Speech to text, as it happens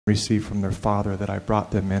received from their father, that I brought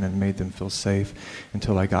them in and made them feel safe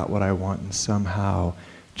until I got what I want and somehow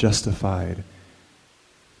justified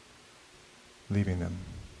leaving them.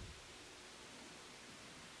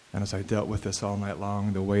 And as I dealt with this all night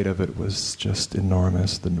long, the weight of it was just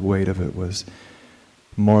enormous. The weight of it was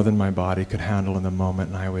more than my body could handle in the moment,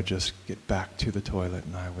 and I would just get back to the toilet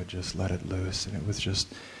and I would just let it loose, and it was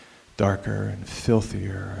just darker and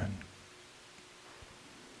filthier and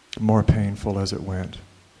more painful as it went.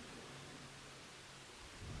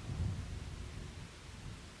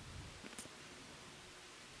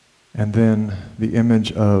 And then the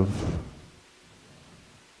image of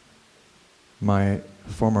my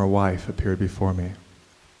former wife appeared before me.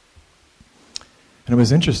 And it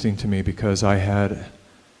was interesting to me because I had,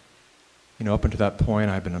 up until that point,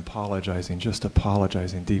 I'd been apologizing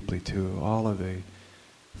deeply to all of the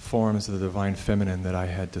forms of the divine feminine that I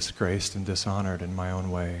had disgraced and dishonored in my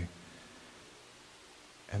own way.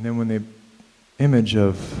 And then when the image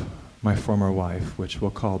of my former wife, which we'll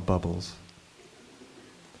call Bubbles,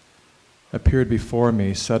 appeared before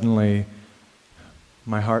me, suddenly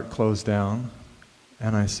my heart closed down,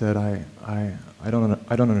 and I said, I don't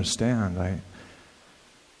understand.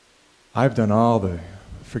 I've done all the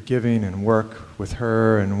forgiving and work with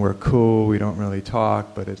her, and we're cool. We don't really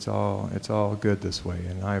talk, but it's all good this way.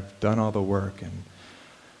 And I've done all the work,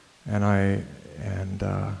 and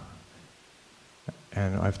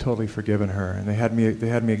I've totally forgiven her. And they had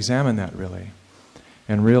me examine that really,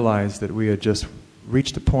 and realize that we had just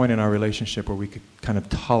reached a point in our relationship where we could kind of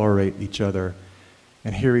tolerate each other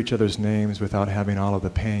and hear each other's names without having all of the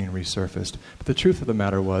pain resurfaced. But the truth of the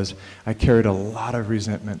matter was, I carried a lot of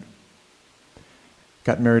resentment.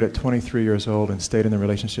 Got married at 23 years old and stayed in the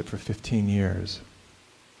relationship for 15 years.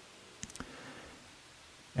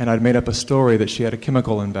 And I'd made up a story that she had a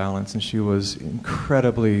chemical imbalance and she was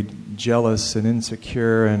incredibly jealous and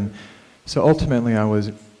insecure. And so ultimately I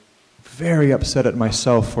was very upset at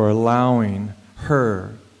myself for allowing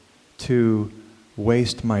her to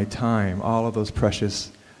waste my time, all of those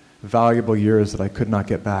precious, valuable years that I could not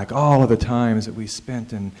get back, all of the times that we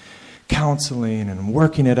spent in counseling and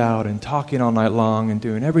working it out and talking all night long and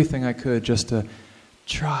doing everything I could just to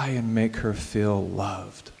try and make her feel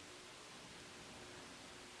loved.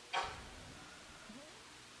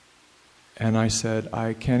 And I said,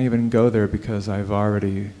 I can't even go there because I've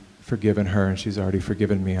already forgiven her and she's already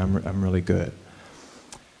forgiven me. I'm really good.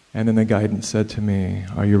 And then the guidance said to me,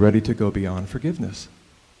 are you ready to go beyond forgiveness?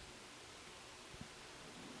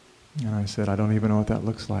 And I said, I don't even know what that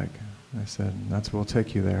looks like. I said, that's we'll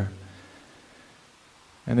take you there.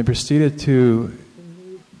 And they proceeded to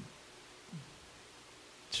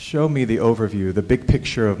show me the overview, the big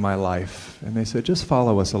picture of my life. And they said, just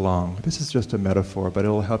follow us along. This is just a metaphor, but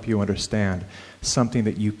it'll help you understand something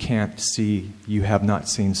that you can't see, you have not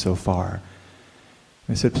seen so far.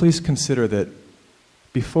 They said, please consider that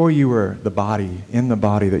before you were the body, in the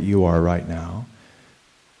body that you are right now,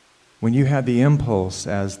 when you had the impulse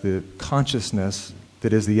as the consciousness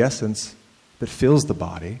that is the essence that fills the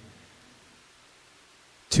body,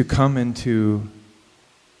 to come into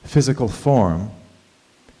physical form,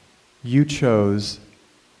 you chose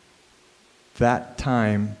that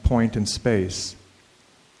time, point, and space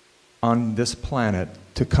on this planet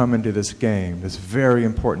to come into this game, this very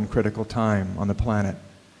important, critical time on the planet,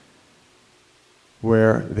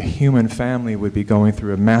 where the human family would be going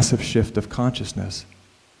through a massive shift of consciousness.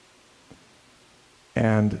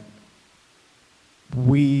 And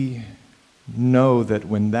we know that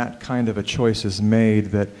when that kind of a choice is made,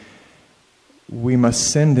 that we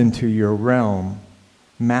must send into your realm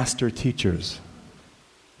master teachers,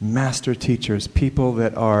 people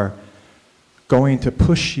that are going to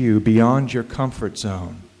push you beyond your comfort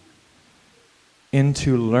zone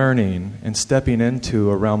into learning and stepping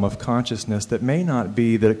into a realm of consciousness that may not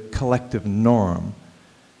be the collective norm,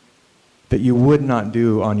 that you would not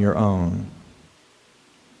do on your own.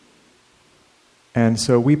 And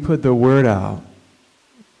so we put the word out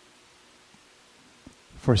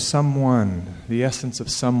for someone, the essence of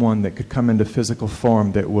someone that could come into physical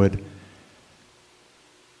form that would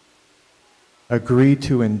agree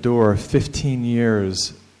to endure 15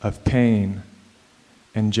 years of pain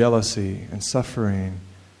and jealousy and suffering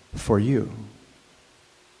for you.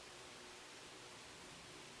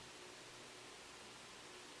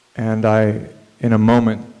 And I, in a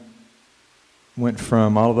moment, went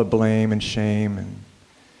from all of the blame and shame and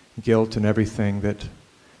guilt and everything that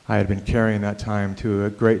I had been carrying that time to a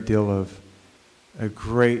great deal of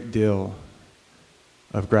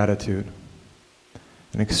gratitude.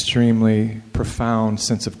 An extremely profound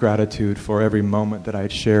sense of gratitude for every moment that I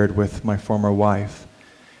had shared with my former wife.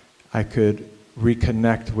 I could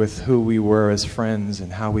reconnect with who we were as friends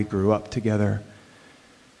and how we grew up together,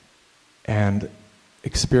 and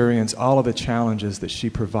experience all of the challenges that she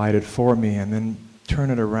provided for me, and then turn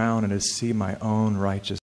it around and to see my own righteous